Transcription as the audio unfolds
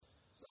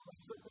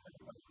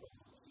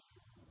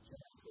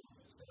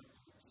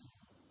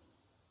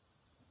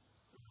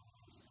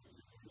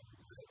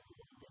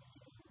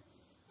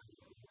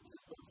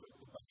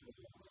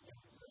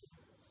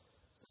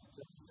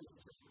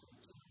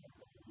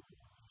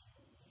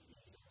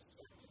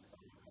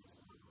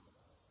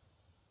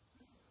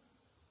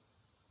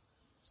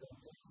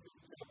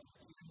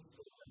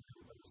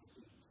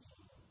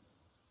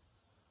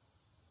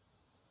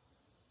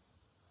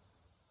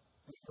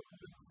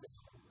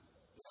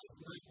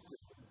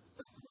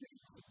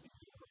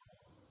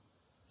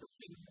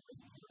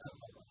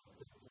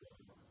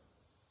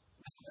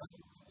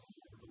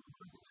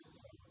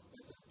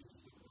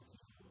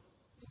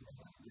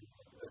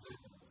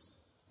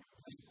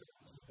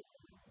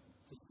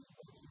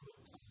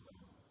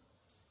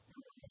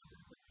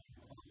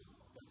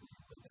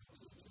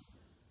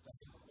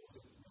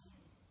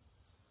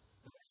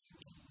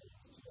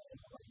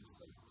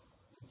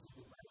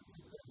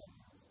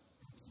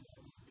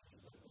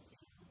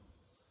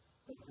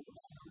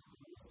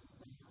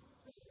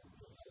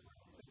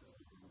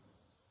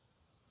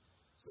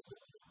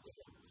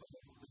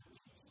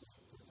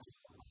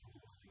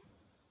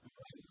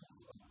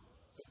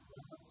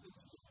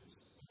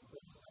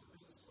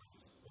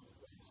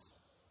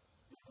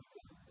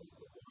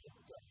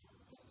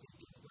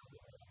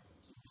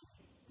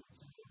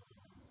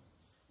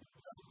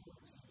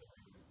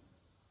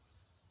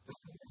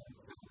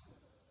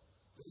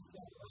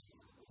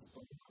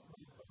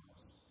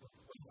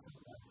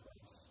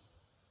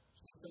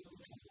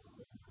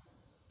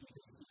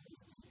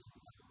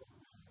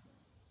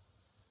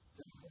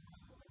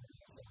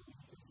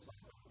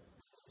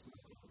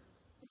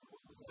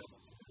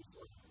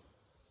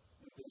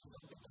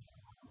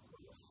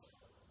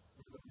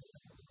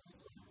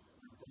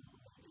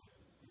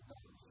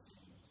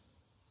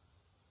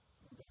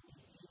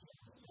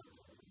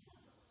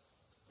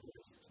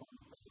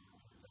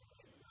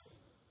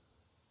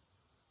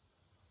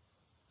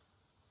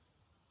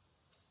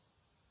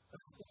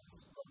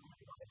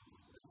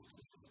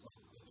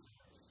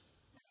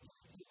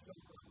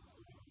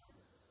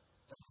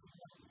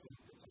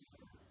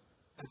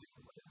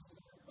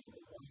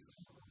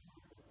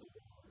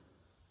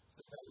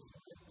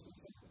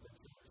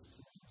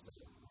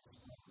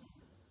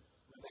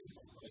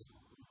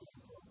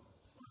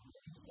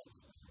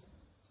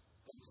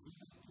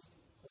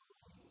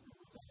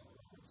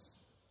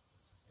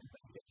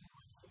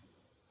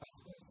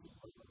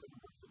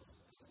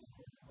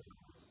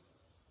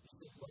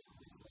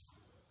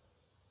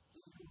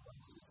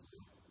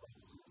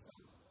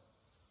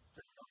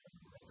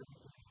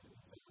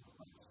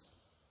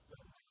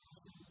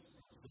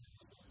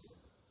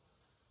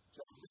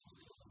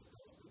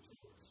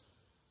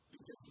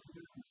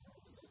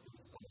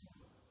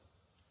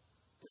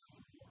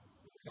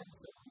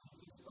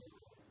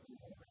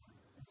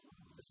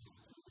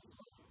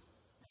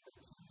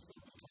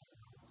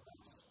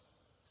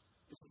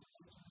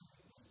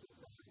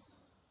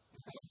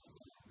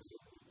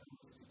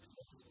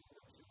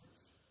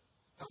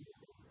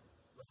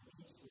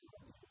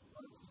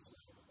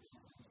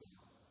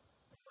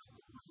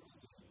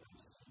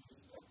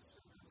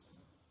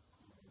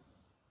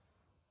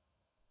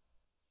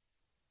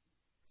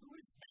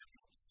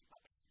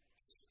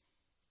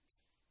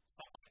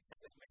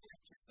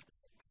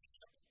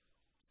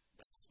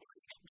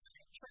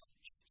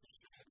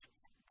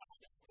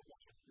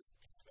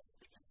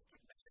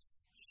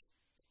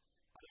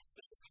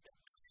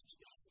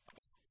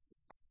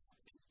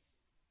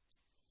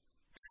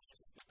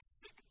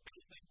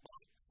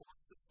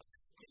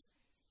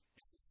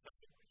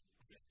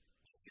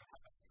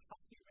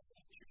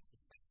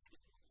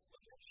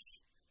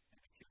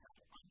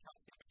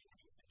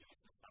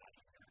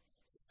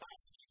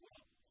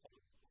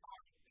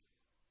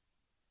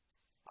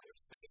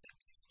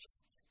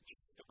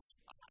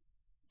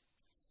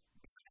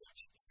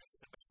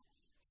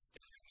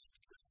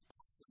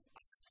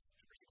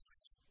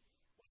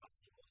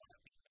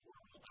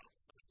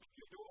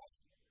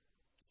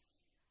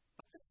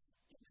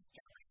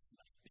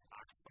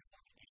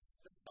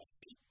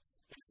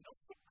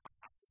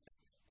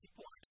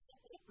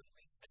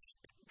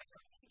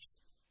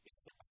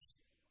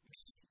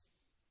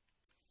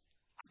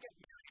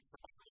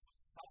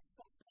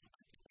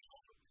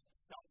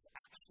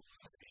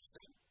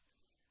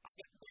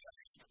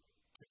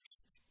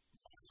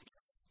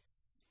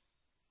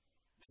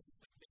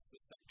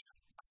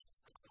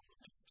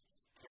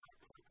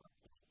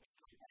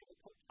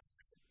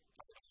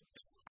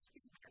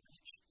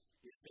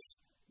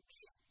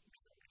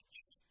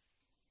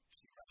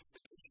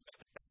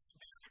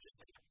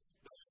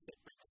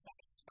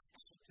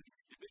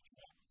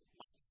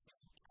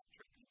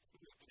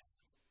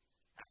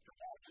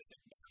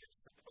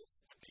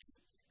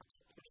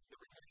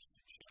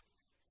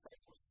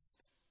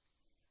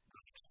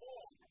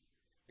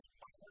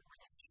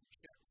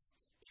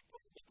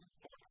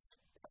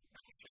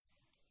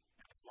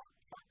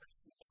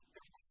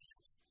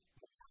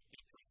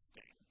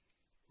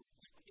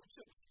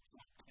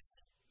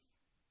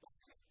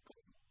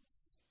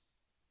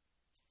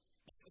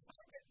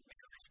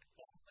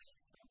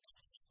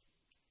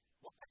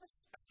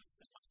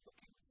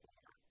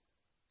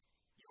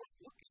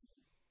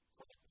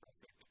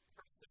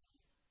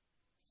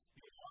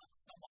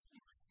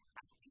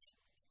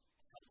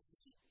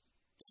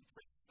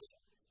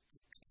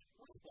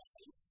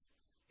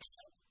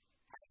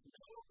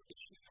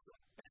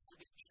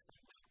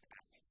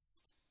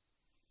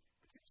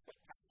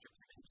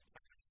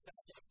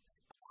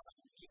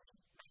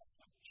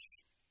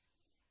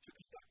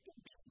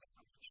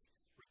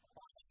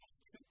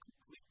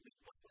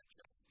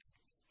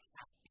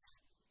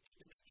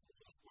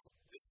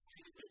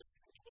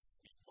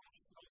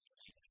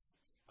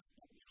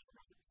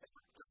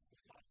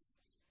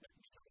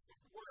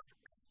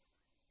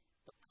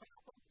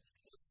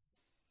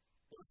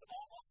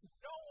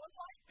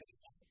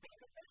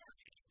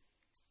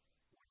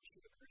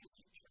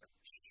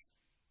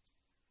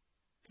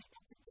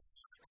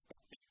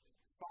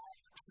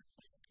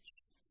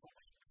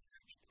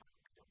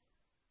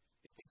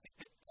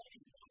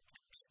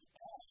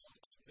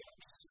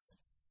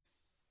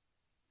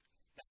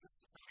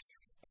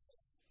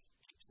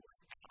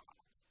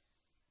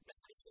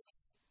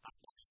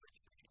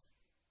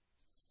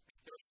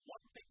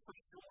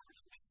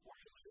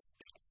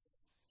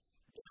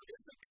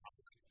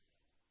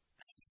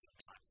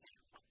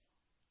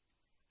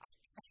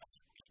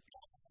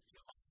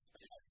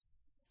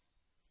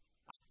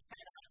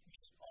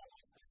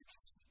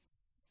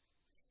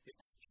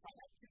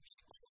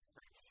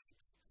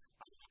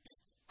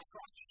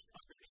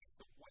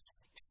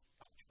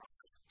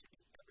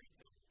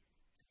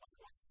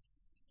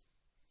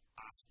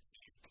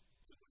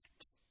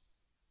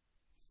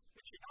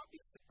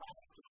a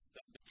surprise to us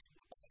that in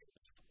the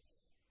Bible,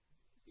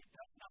 it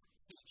does not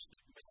teach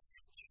that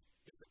marriage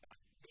is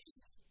about me.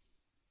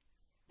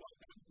 Well,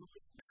 then, who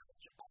is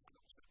marriage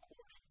about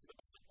according to the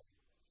Bible?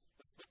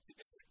 Let's look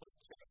today at both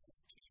Genesis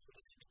 2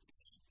 and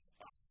Ephesians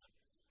 5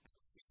 and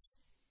see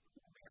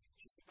who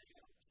marriage is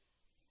about.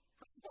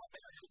 First of all,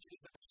 marriage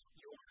is about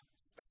your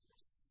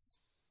spouse.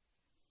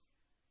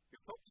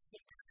 Your focus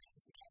in marriage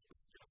is not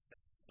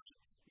yourself, but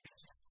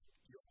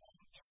your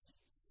own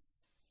needs.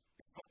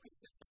 Your focus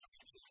in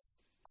marriage is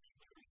on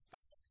your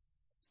spouse.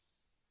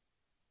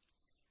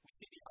 We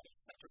see the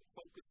other-centered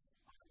focus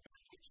on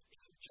marriage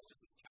in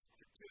Genesis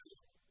chapter 2.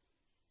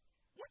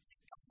 What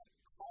does God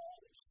call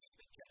Eve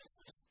in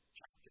Genesis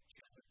chapter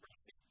 2 and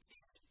verse 18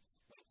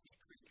 when he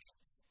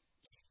creates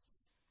Eve?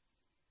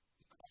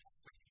 He calls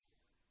her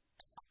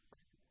a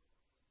helper.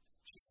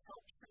 She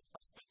helps her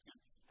husband to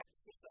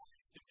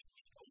exercise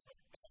dominion over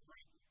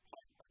every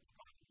part of the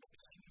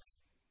body.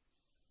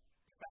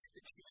 The fact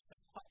that she is a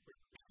helper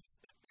means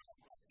that by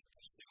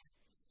definition,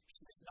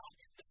 she is not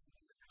in this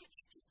marriage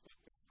to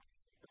focus on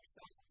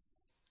herself.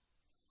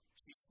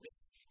 She's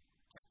there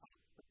to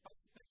help her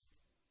husband.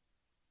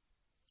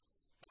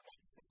 And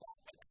what's the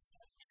fact that it's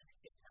not means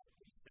that help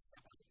we say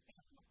about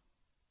him?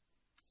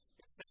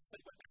 It says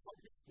that when the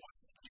husband's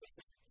wife is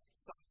in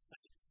some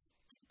sense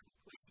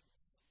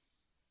incomplete.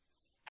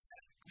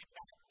 And we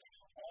not do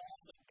all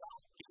that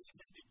God gave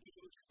him to do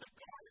in the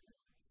garden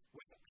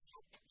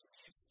without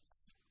Eve's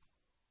help.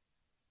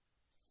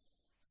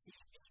 He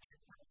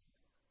needed her.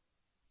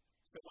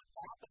 So when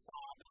God the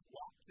Father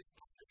walked his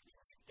daughter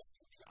Eve down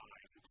the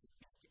aisle to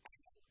meet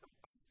Adam, her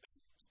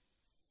husband,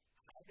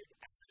 how did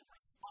Adam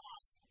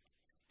respond?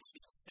 Did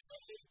he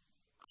say,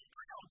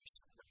 I don't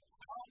need her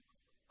help,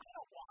 I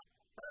don't want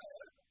her?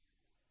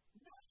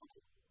 No.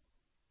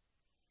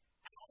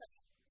 Adam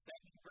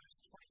said in verse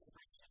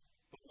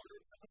 23, the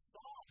words of a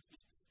song.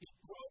 He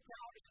broke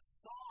out in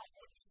song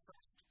when he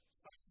first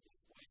sang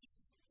his wife.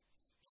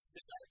 He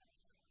said,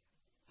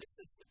 this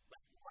is the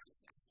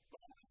righteous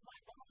bone of my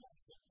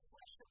bones and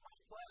flesh of my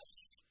flesh.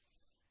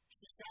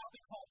 She shall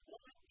be called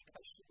woman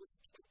because she was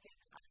taken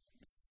out of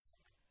man.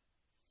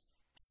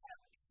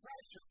 Adam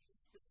treasures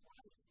his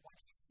wife when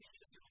he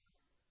sees her.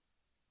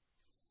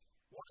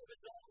 One of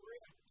his own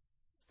ribs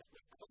that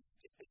was close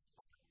to his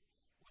heart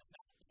was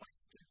not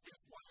placed in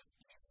his wife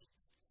Eve.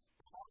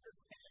 Part of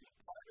him,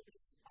 part of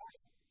his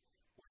heart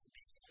was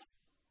made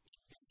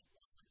in his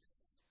wife.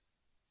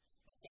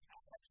 And so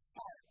Adam's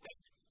heart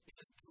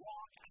is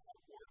drawn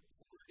outward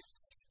toward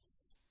Eve.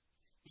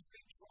 He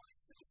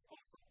rejoices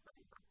over her.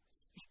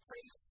 He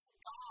praises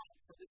God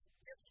for this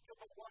gift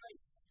of a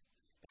wife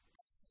that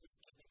God has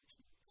given to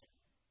him.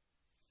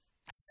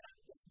 Adam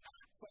does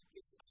not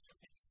focus on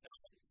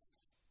himself.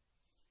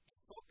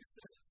 He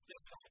focuses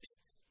instead on the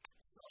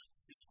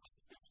excellency of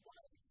his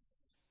wife.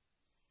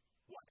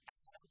 What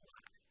Adam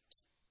lacked,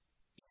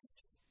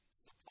 Eve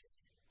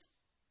supplied.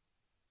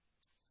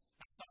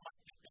 And some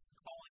might think that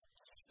calling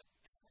Eve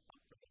a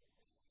helper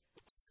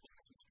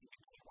is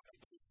making one of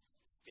those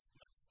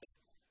statements that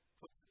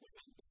puts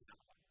women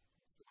down.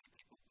 So when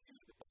people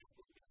view the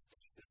Bible these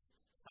days as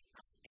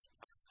somehow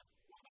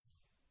anti-woman,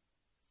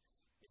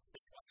 it's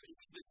that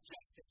Eve is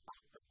just a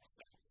helper,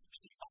 so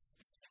she must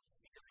be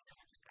inferior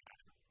to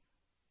Adam.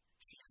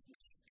 She is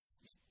made as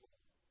equal.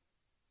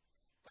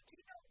 But do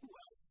you know who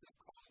else is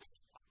called a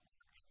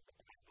helper in the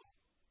Bible?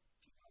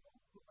 Do you know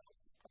who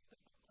else is called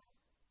a helper?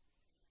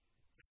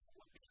 That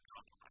would be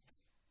God.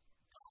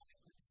 God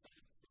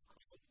himself is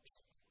called a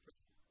helper.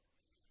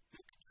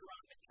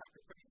 Deuteronomy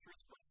chapter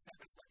 33, verse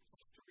 7, let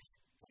us read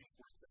these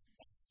words of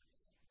God.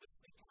 This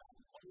thing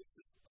called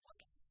Moses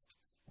blessed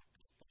the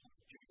people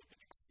of Judah, the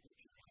tribe of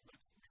Judah.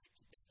 Let's read it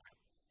together.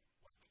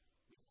 What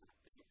we want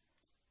to do.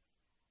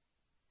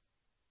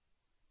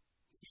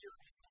 Hear,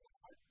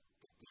 Lord,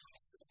 the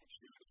voice of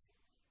Judah,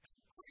 and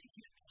bring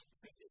him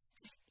into his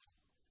people.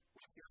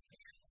 With your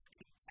hands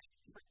contend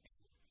for him,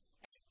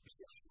 and be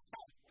a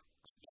help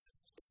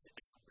against his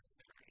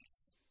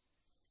adversaries.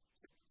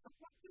 So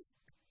what does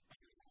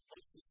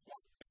Moses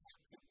want God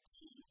to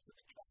do for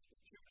the tribe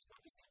of Judah?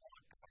 What does he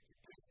want God to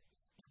do?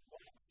 He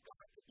wants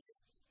God to be a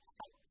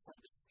help for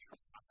this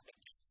tribe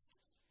against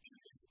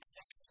Judah's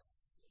enemies.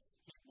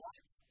 He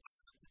wants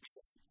God to be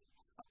a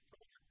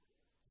helper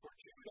for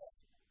Judah.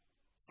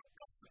 So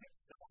God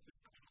himself is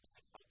going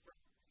to help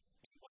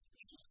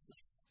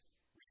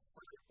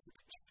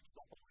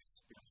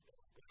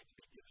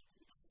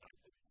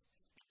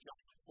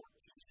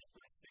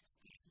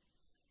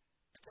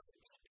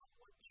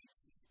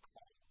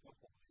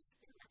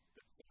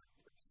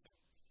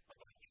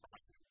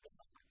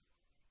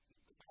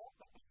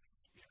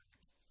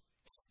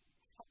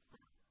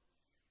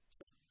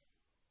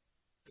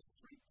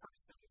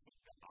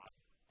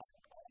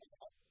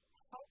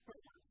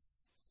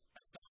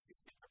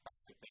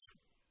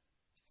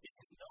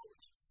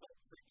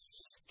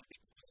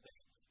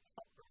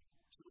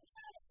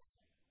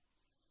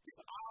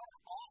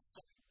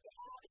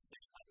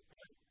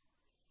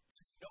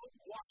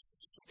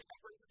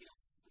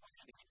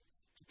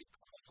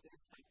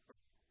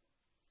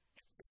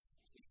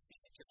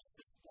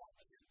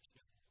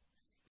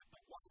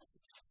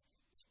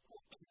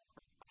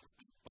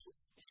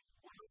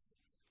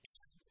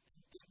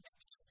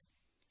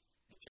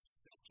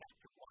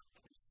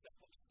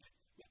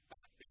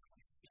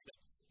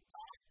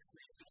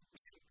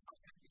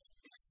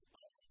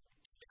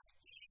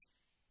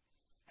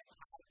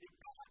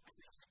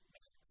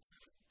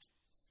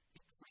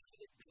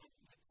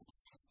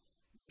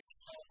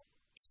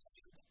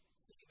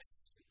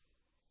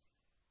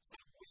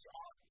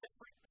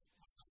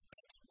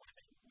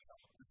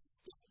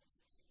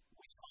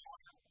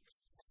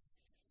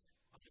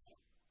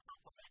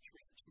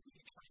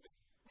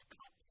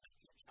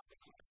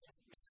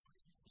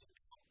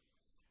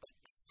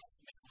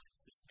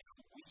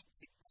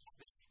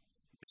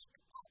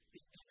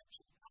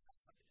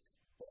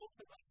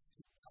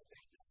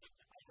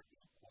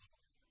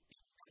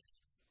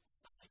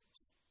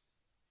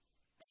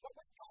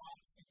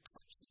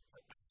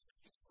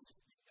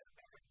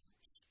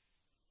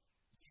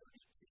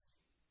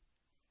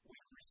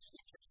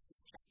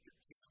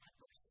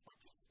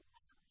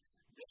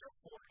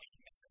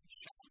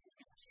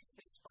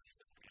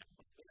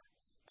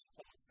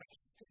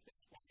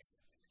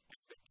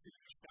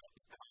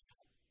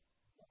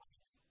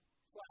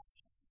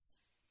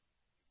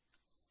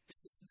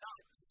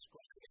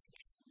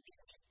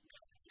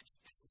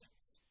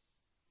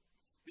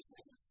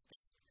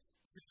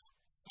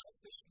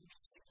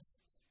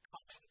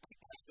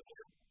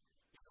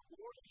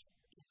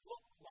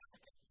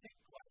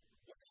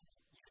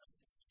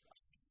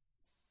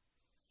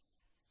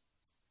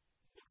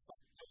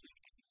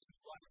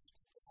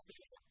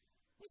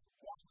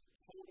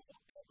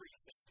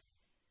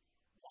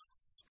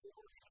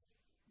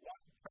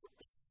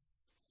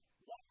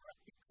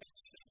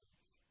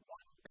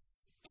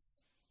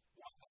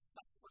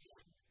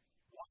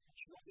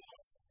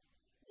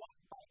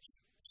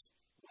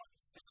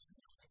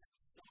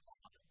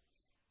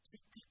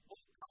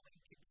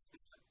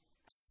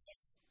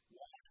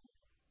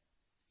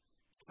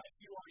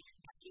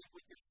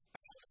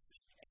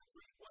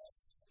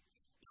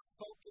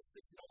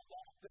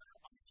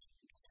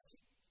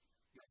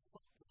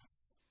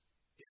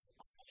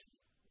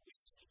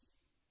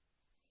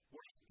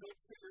good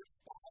for your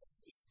spouse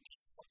is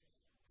not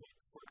good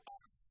for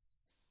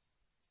us.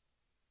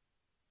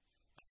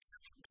 A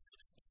married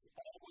man is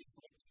always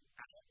looking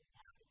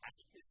outward at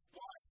his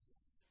wife,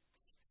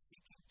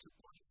 seeking to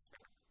please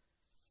her.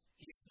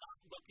 He is not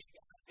looking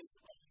at his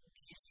own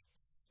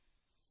needs.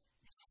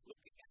 He is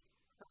looking at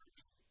her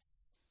needs.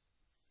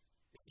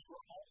 If he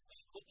were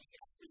only looking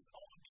at his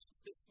own needs,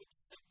 this would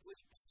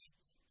simply be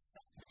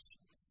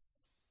selfishness.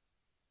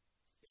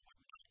 It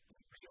would not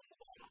be real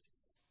love.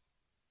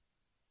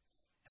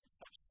 And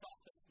such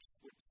selfishness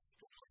would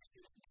destroy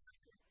his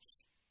marriage.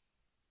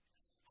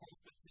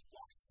 Husbands and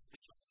wives,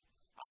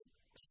 I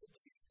beg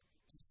you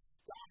to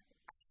stop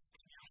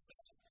asking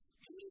yourself,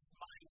 is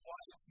my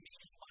wife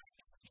meeting my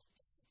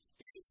needs?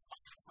 Is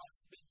my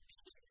husband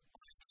meeting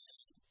my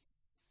needs?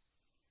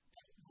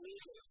 Don't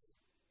live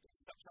in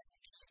such a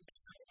mean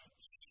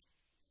marriage.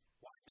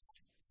 Why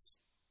not?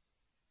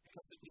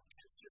 Because if the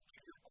answer to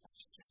your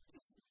question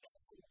is no,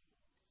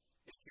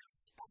 if your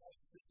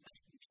spouse is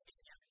not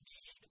meeting your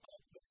need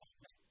of the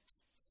moment,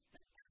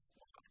 then guess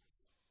what?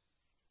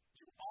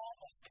 You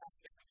almost have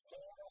a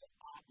moral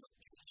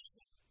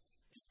obligation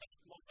in that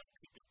moment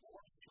to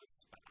divorce your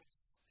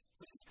spouse.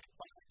 So you can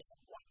find that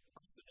one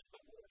person in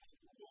the world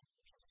who will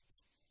meet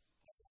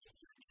all of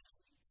your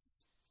needs.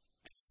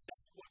 And is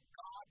that what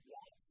God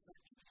wants for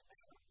you in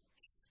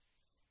marriage?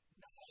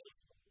 No.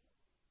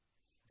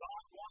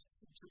 God wants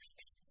you to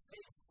remain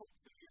faithful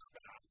to your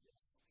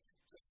values,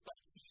 just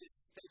like He is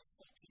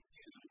faithful to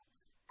you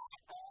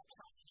at all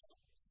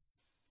times.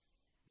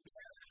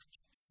 Marriage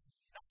is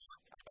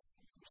not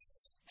about me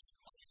and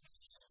my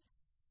needs.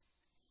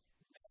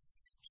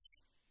 Marriage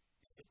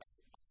is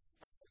about my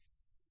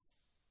spouse.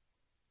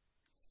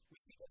 We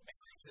see that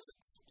marriage is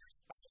about your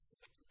spouse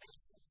and the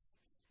commands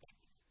that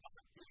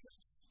God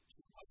gives to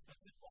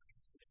husbands and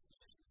wives in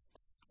Ephesians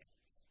 5.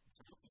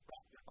 So if you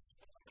brought your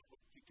Bible,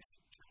 you can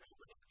turn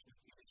over to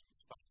Ephesians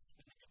 5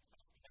 in the New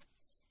Testament.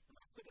 And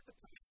let's look at the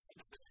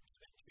commands that are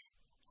given to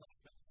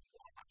husbands and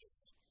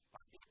wives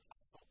by the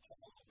Apostle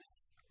Paul.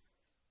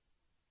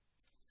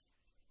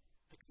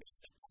 The command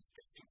that God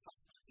gives to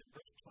husbands in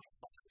verse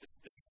 25 is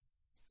this: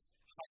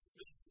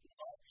 husbands,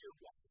 love your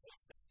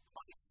wives as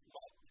Christ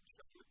loved the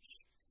church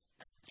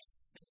and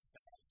gave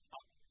himself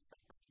up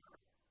for her.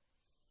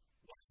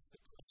 What is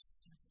the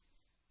command?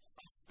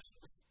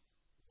 Husbands,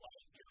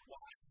 love your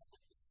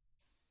wives.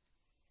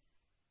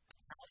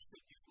 And how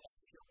should you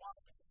love your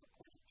wives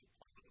according to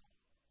Paul?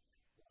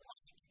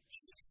 Like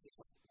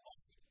Jesus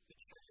loved the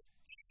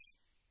church.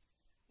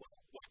 Well,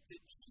 what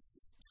did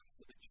Jesus do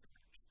for the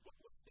church? What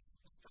was his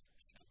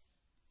instruction?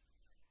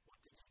 What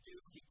did he do?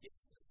 He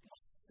gave his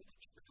life for the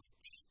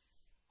church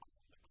on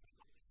the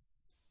cross.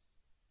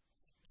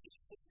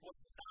 Jesus was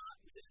not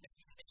living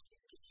in a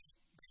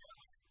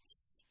marriage.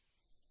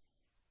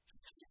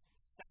 Jesus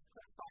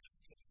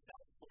sacrificed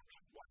himself for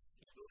his wife.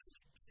 He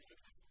literally gave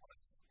his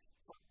life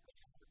for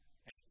her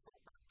and for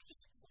her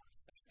need for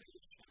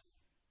salvation.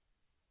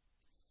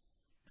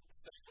 And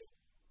so,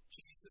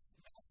 Jesus'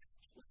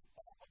 marriage was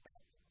all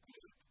about the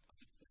good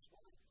of his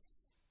wife.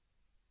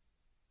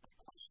 My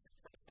question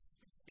for the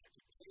husbands here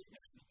today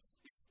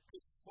is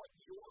this what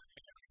your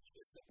marriage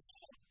is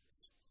about?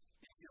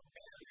 Is your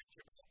marriage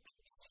about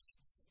the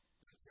needs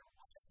of your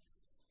wife?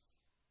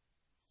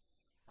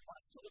 I want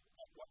us to look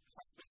at what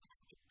husbands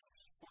are to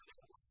do for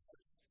their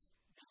wives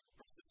in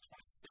verses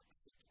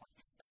 26 and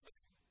 27.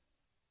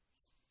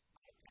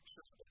 I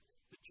picture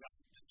the job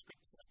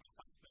description of a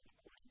husband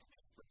according to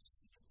these verses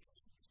in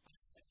Ephesians 5.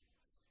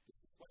 This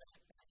is what a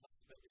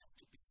husband is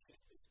to be in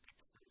this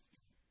picture.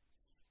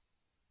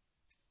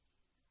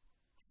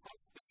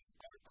 Husbands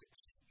are to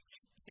be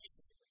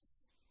beauticians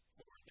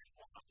for their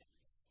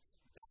wives.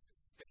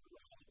 That's their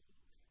role.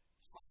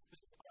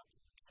 Husbands are to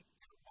make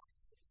their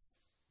wives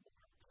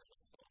more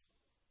beautiful.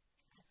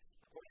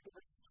 According to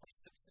verses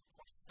 26 and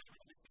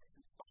 27 of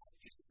Ephesians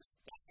 5, Jesus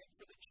died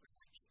for the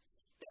church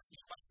that he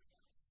might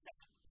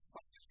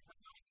sanctify her,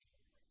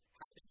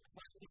 having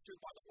cleansed her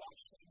by the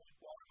washing of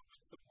water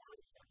with the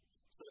word,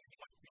 so that he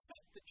might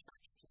present the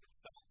church to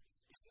himself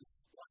in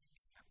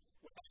splendor,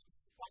 without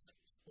spot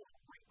or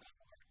wrinkle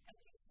or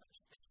any such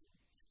thing,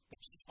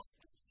 but she must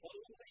be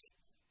holy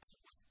and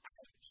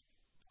without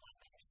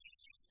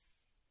blemish.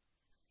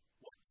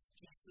 What does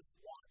Jesus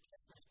want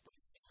of his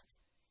bride?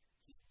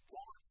 He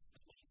wants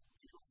the most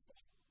beautiful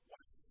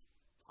wife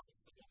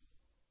possible.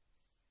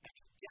 And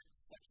he gets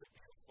such a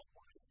beautiful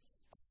wife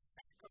by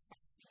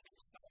sacrificing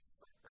himself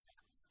for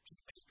her to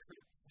make her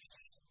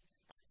clean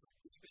and for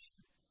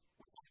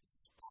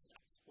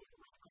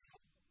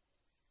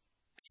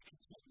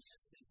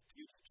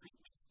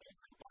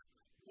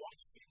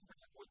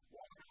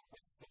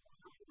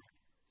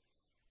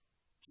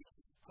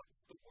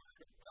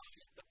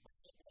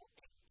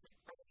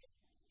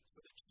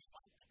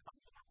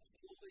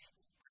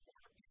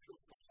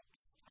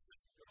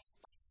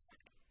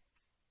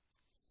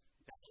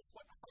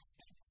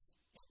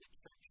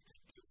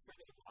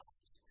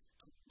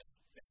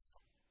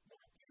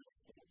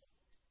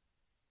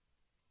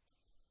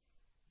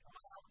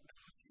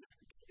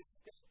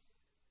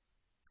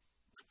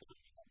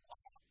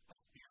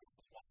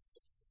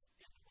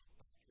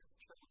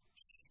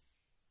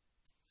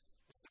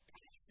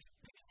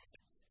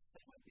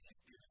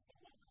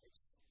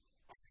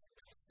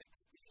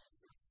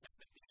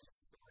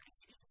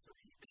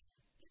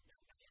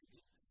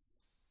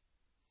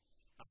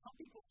Some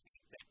people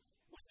think that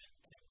women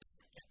tend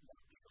to get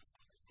more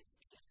beautiful in this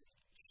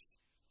image.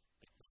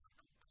 They are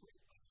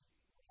completely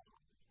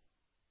wrong.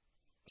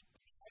 But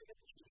the light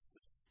of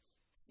Jesus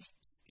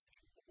seems to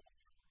be more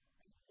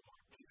and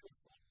more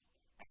beautiful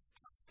as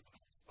time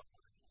goes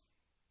by.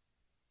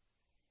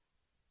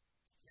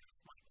 Here's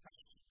my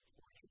question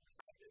for you.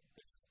 How did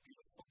those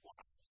beautiful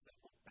wives at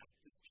the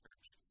Baptist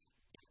church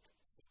get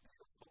so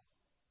beautiful?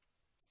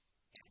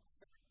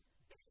 Answer,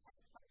 they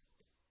had hope.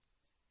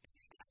 And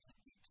they had a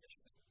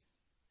beautician.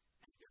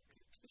 And their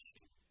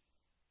beautician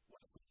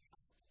was the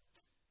husband.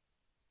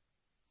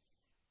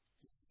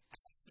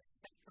 As he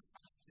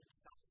sacrificed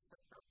himself for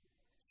her,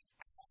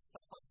 as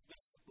the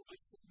husband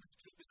listens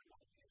to their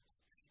wives,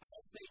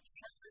 as they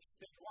cherish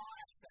their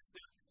wives, as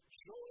their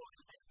joy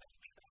and their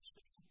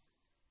treasure,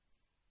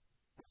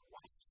 their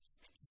wives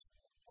became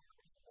more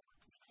and more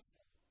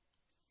beautiful.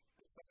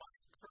 And so my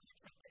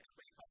encouragement to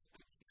every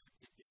husband here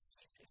today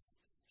is,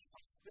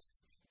 husbands,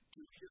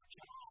 do your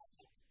job.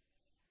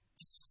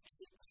 Be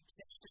a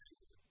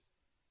beautician.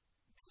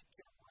 Make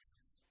your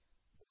wife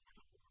more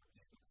and more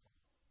beautiful.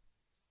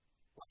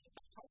 Well, if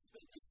the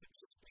husband is to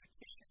be a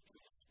beautician to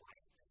his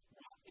wife,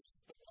 what is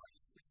the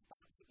wife's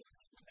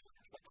responsibility in the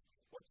marriage?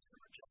 What's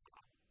her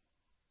job?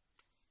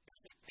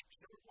 There's a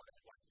picture of what a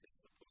wife is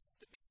supposed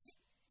to be.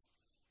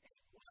 A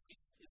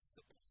wife is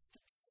supposed to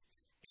be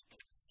a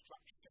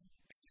construction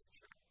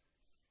manager.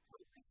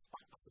 Her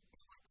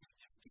responsibility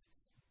is to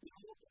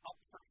build up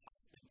her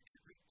husband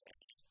every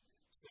day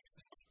so that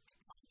he can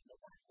become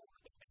more and more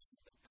the man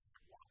that God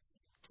wants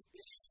him to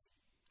be.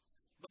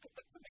 Look at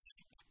the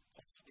command that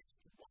Paul gives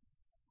to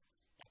wives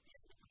at the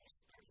end of verse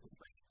 33.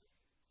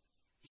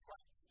 He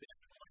writes,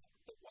 therefore,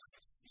 let the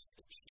wife see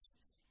that she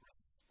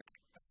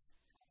respects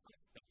her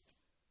husband.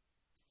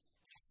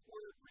 This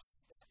word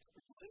respect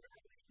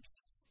literally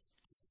means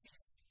to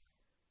fear.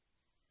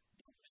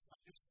 Don't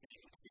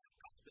misunderstand here.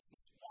 God does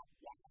not want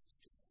wives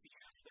to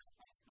fear their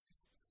husbands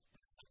in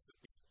the sense of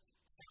being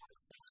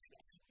terrified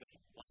of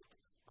them, like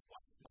a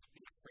wife might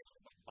be afraid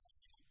of a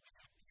violent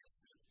and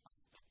abusive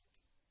husband.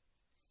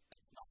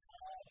 That's not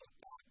all that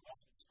God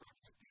wants from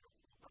his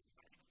beautiful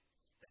bride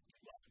that he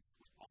loves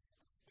with all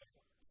his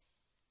heart.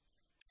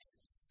 And a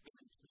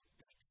husband who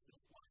begs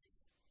his wife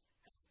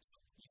has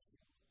done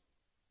evil.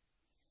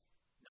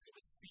 Now,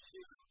 the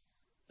fear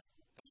that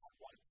God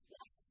wants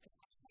wives to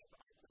have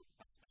of their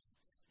husbands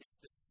is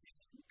the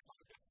same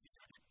kind of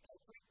fear that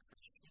every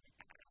Christian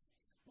has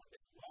when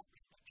they walk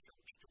into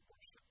church to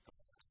worship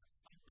God on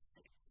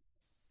Sundays.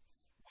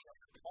 We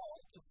are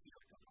called to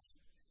fear God,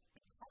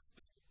 and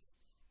husbands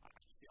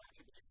feel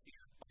to be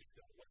feared by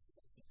their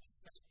wives in the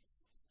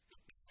sense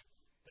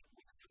that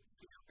we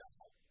fear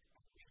God,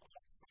 and we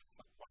also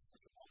have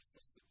wives who are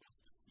also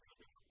supposed to fear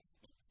their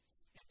husbands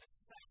in the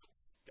sense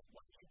that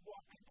when you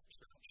walk into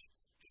church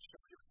to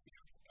show your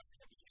fear of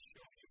God, you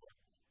show your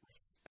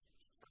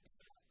respect for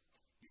God.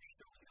 You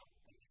show him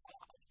the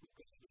love who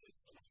God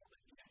is and all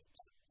that he has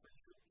done for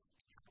you,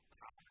 and how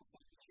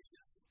powerful he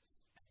is,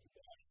 and you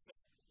also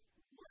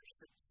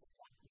worship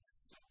someone who is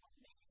so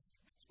amazing.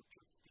 That's what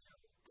your fear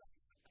of God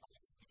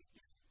causes you to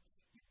do.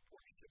 You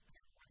worship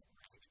him with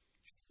great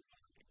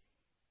humility.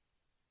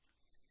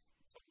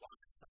 So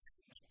wives, I think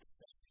it makes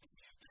sense to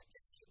you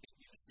today that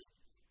you should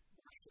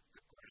worship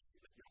the ground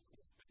that your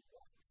husband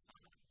walks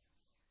on.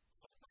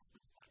 So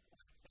husbands might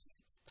want to be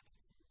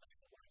expensive, but I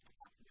don't want to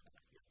talk about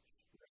here.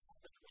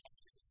 Rather, what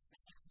I am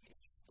saying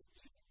is that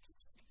you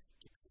need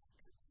to be a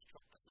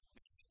construction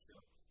manager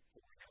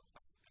for your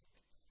husband.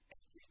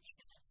 Every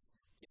chance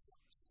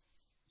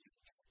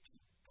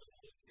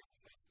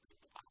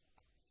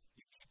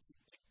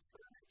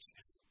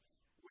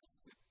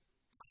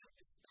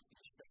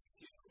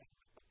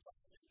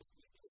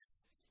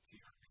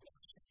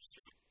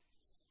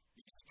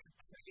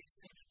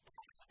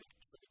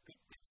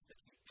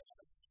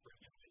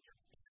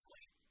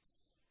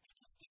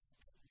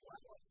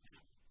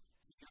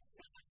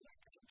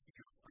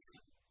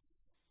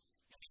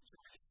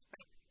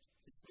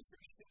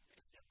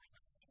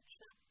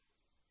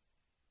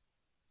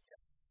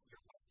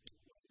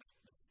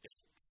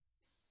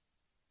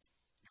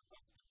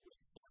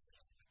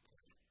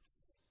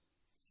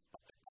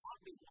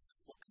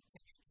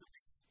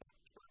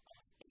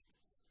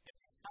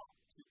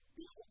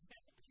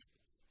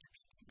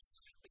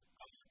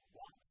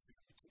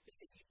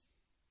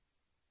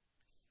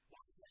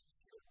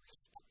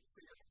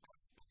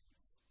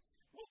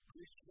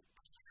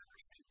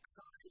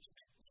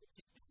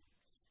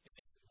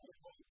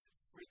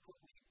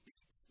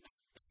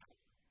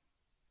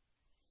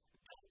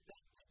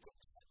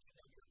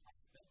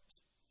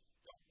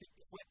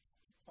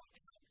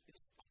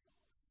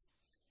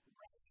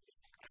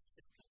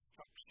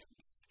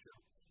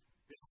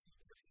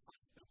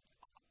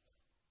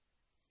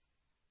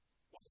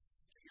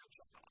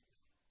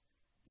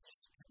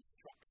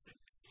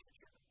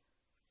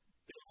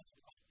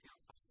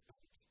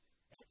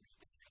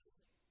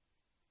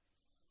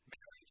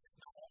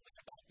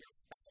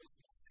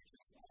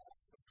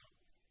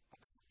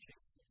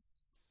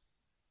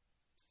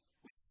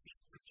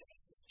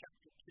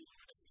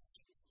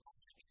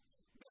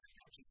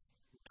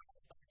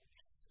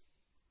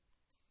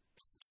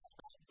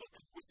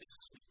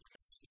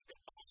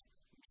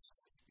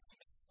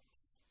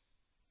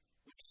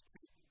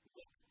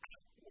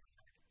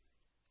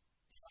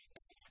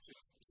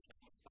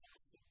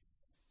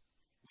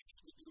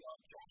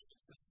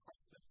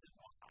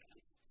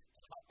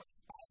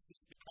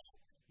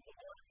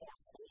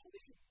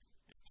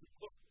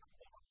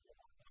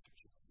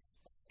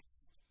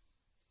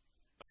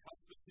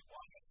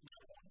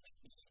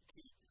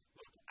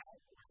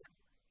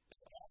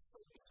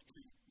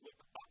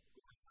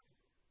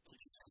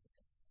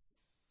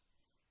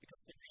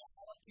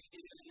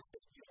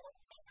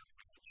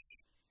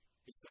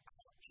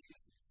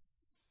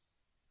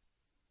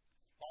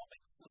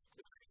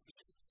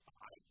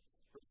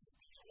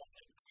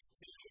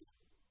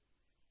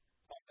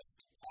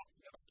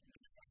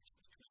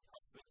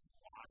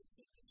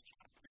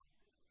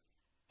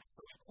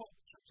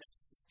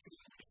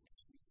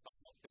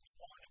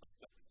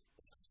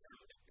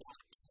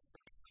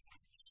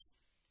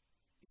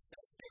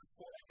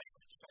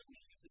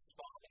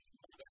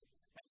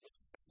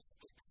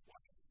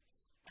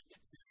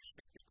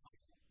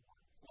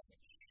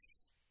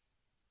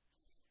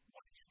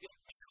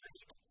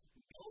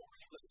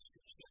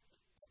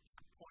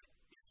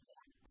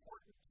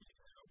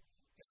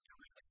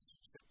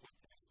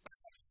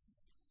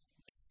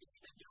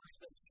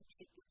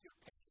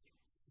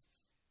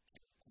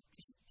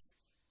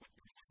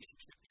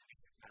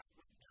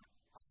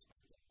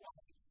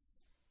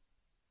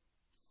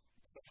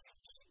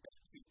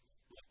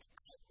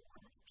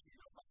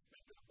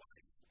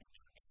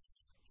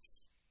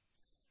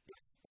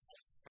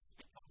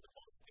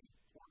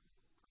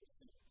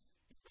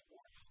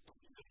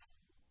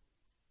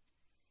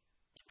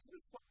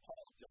what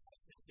Paul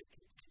does is he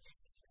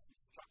continues in his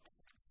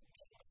instruction of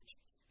marriage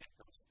and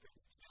goes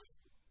through to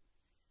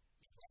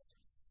he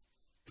writes,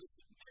 this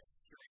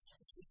mystery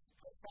is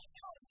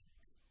profound.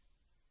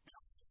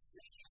 Now he's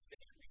saying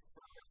that it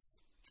refers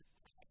to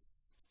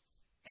Christ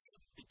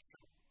and the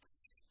church.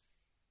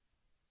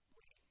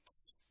 Wait,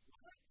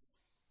 what?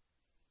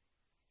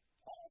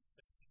 Paul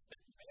says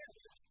that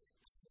marriage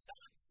is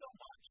not so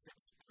much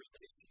about the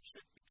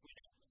relationship between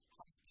a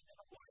husband and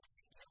a wife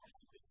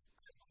and this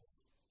earth.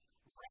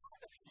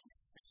 Rather, he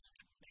is saying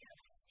that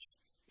marriage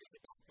is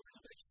about the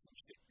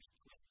relationship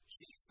between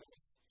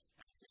Jesus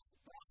and his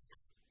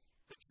bride,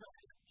 the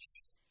church.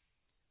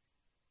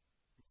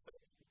 So,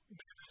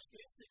 marriage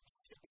isn't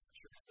about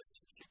your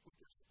relationship with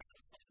your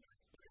spouse on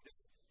earth, but it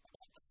is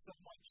about so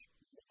much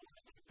more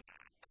than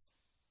that.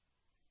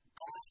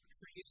 God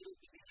created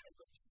the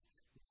universe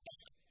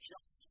not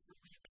just for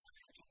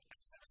marriage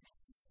and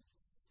marriage.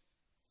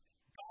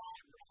 God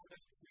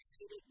rather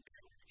created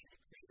marriage and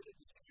created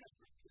the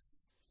universe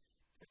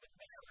for the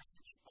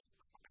marriage of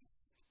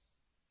Christ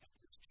and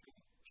his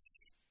church.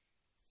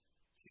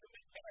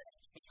 Human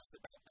marriage is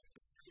about the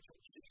marriage of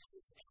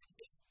Jesus and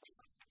his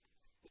bride,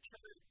 the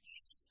church.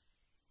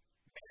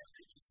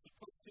 Marriage is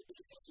supposed to be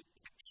a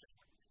picture,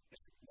 a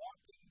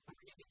walking,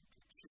 breathing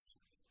picture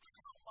of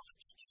how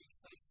much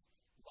Jesus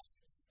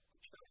loves the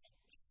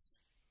church.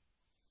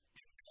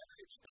 In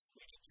marriage, that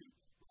we need to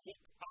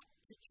look up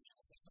to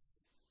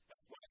Jesus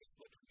as well as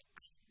looking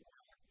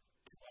outward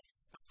to our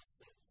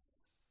spouses.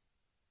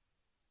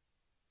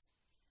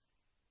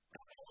 I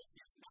don't know if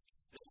you've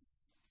noticed this,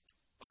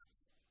 but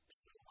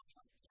there are a lot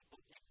of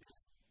people in here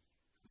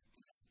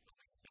who don't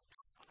believe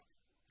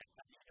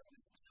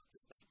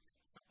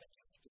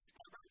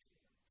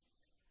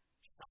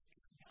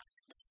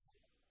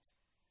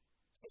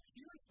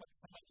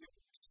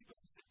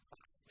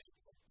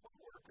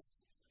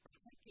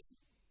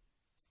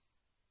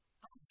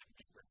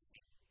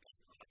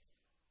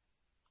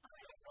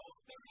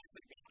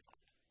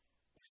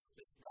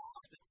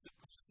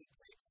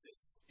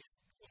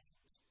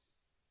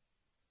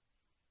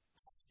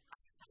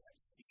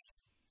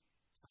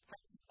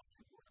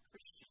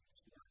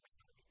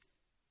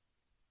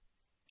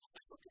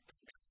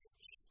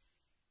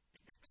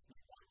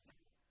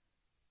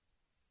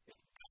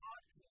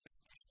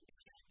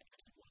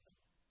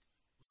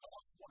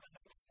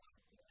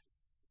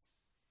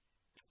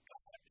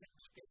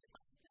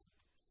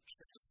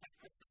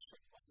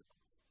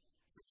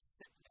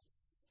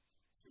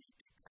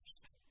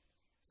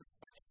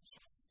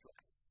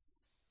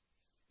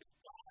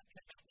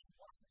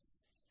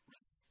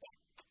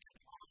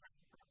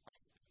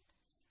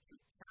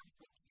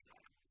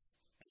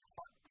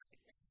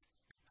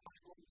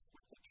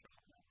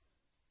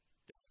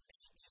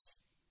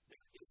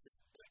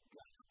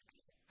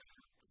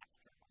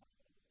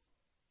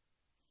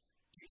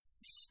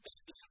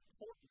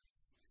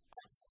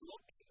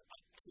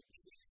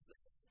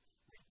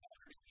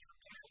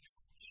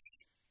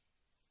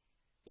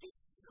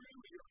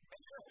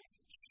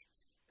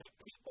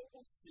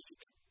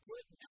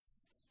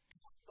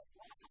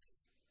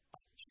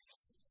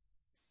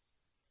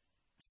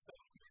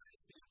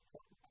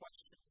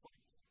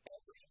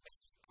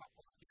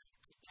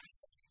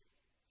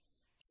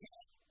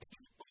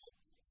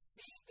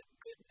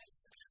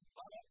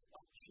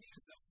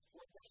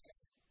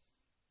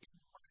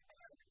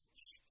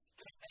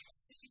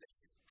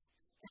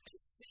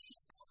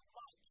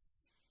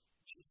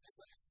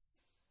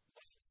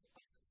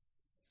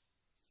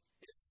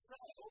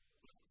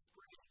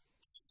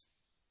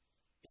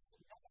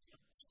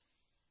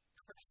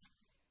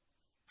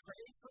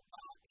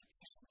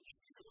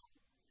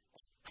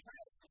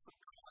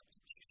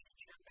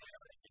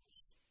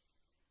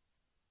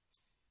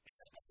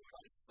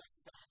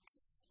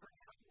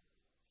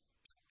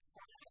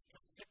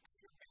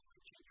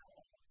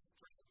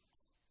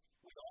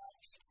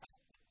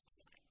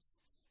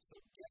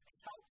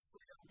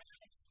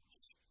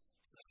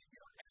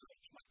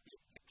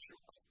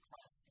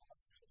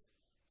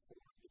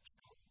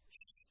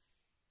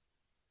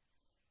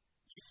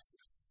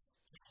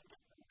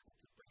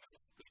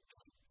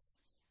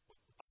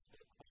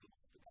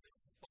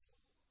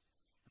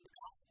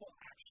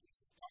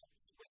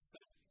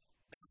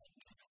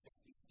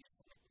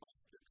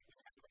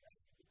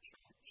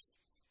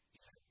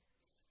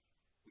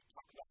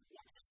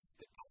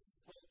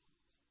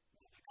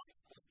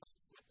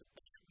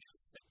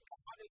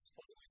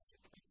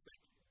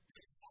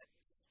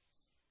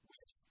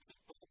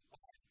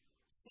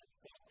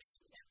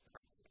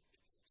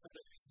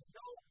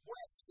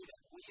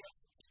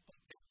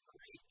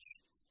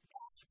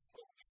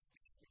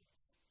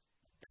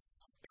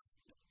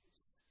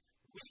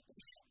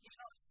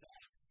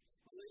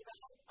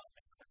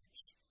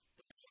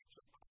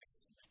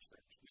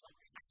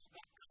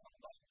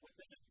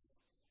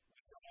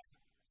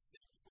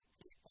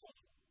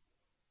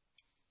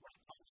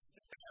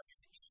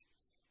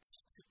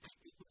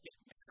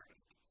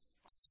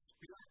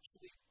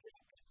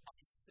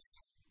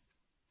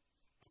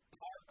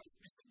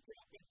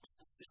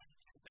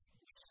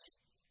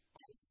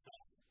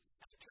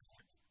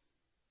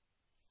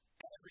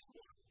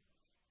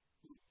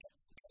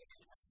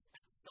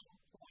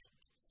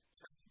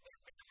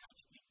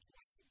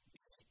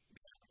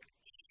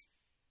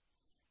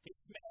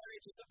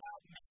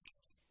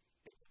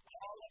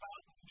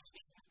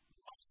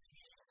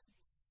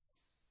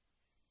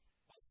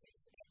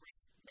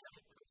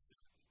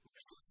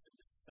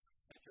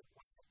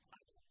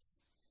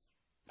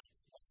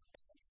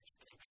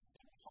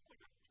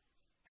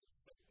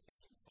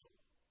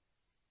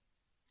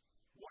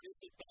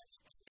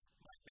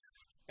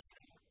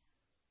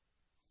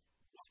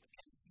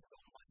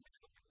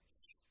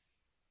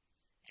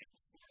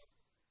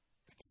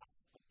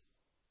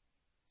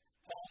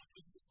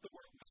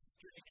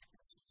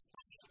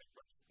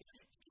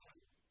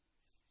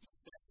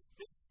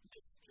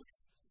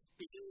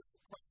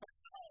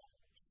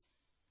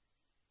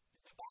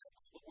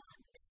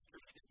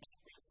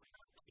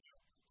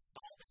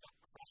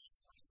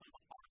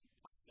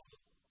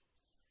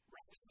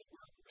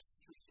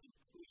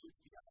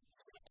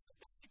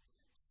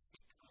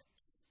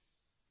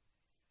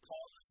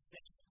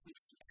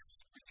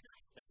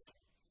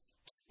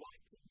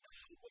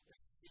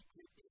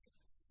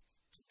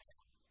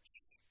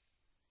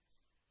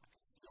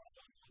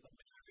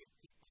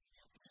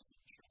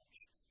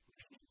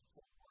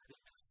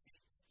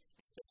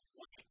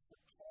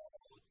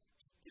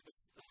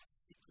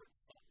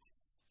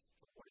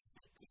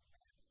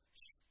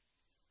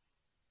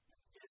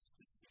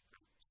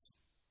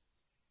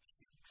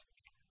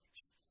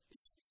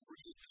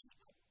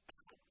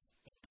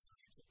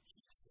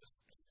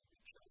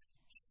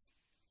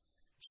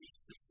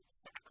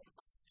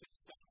sacrificed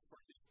himself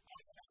for his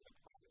life on the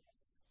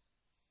cross.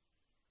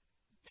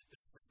 And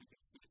this, as we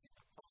can see, is in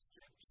the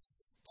poster of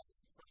Jesus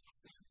dying for our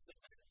sins and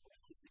then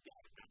rose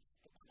again. That's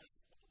the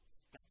gospel.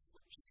 That's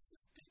what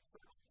Jesus did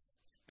for us.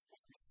 And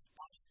when we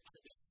respond to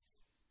this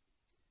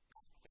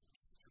act of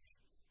history,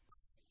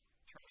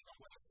 turning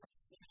away from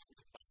sin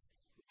and by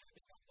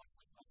living a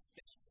life of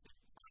faith in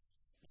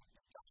Christ, and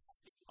the God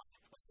in my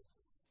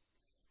place.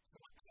 So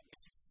what that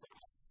means for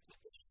us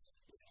today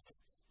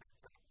is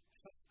for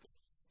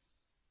husbands,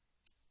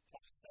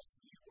 Paul says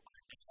you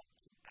are able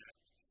to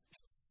act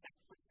in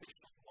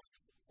sacrificial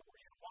life for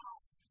your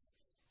wives,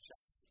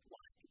 just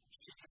like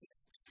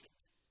Jesus did.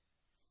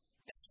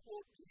 That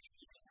will bring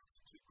you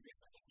to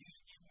real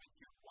union with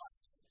your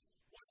wife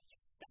when you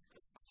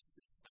sacrifice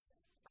yourself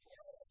for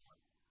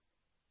her.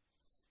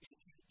 If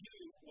you do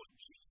what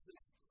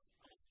Jesus,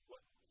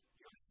 what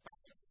your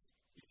spouse,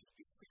 if you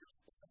do for your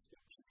spouse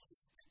what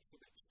Jesus did for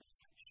the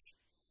church,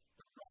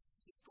 the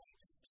rest is going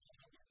to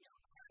follow in your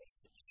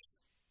marriage.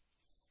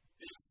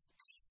 This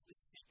is the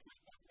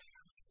secret of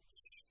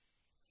marriage.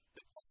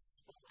 The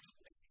gospel and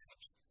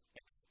marriage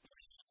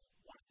explain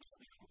one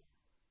another.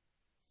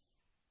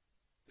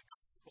 The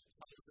gospel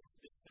tells us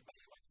this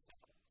about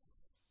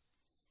ourselves.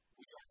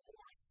 We are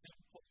more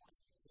sinful and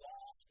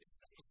flawed in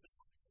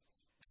ourselves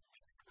than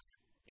we ever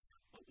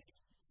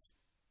believed.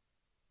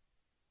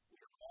 We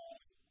are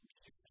all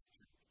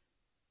me-centered.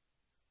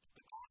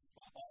 The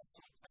gospel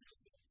also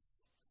tells us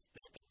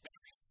that at the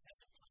very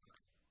same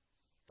time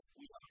that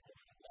we are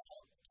all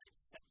loved and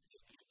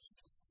accepted in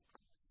Jesus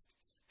Christ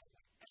and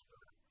we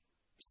ever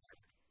did.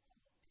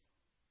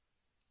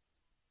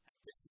 And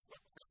this is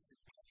what Christian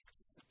values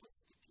is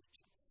supposed to teach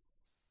us.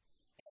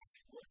 In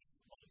our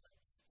worst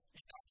moments,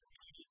 in our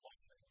needy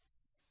moments,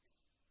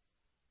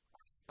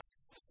 our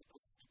spouse is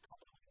supposed to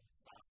come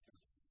alongside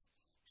us,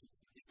 to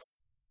forgive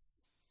us,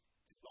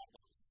 to love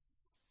us,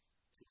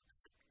 to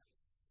accept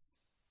us.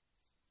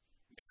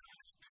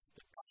 Marriage is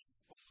the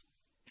gospel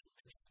in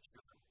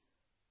miniature.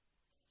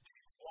 Do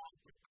you want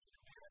to be in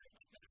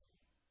marriage now?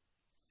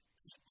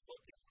 Keep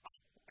looking up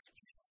at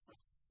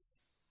Jesus,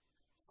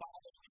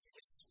 following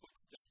his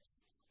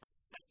footsteps of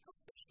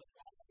sacrificial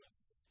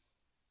life.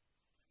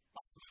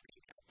 By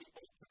looking at the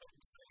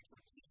ultimate marriage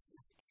of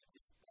Jesus and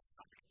his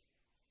bride,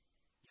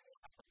 you will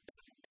have a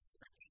better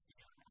marriage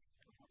here on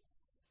earth.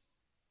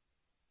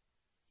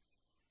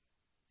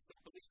 So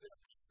believe it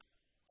or not,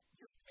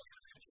 your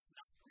marriage is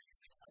not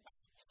really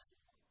about you.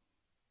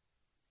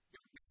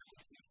 Your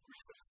marriage is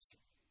really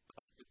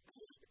about the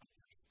good of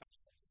your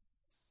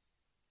spouse.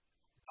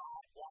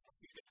 God wants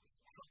you to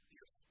help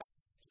your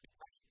spouse to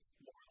become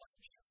more like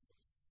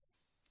Jesus.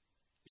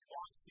 He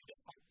wants you to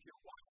help your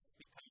wife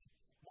become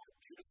more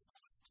beautiful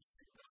as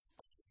time goes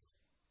by.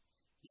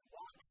 He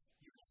wants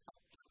you to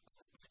help your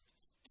husband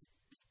to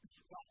be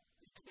built up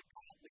into the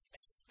godly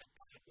man that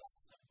God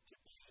wants him to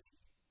be.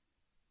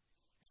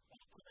 And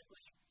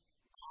ultimately,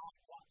 God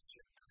wants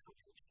your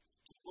marriage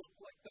to look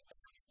like the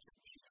marriage of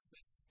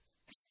Jesus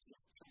and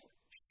his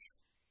church.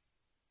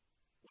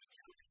 When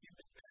your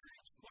human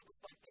marriage looks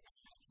like the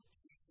marriage of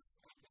Jesus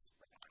and his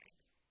bride,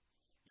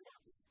 you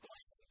are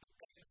displaying the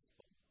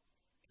gospel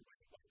to a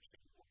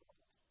watching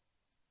world.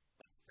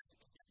 Let's pray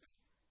together.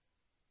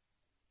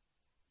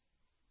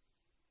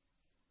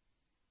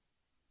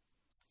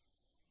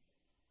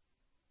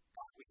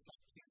 God, we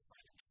thank you for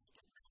the gift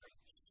of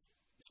marriage.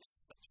 It is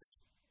such a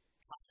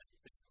common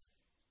thing.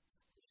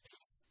 It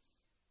is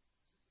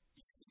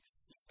easy to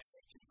see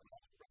marriages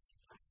all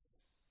around us.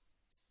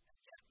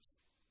 And yet,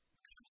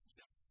 marriage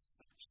is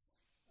such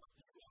a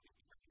view of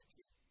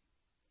eternity.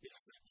 It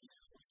is a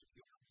view of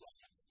your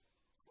love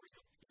for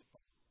your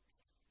people.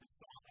 And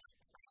so I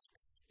pray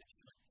that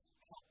you would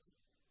help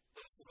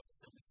those of us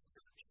in this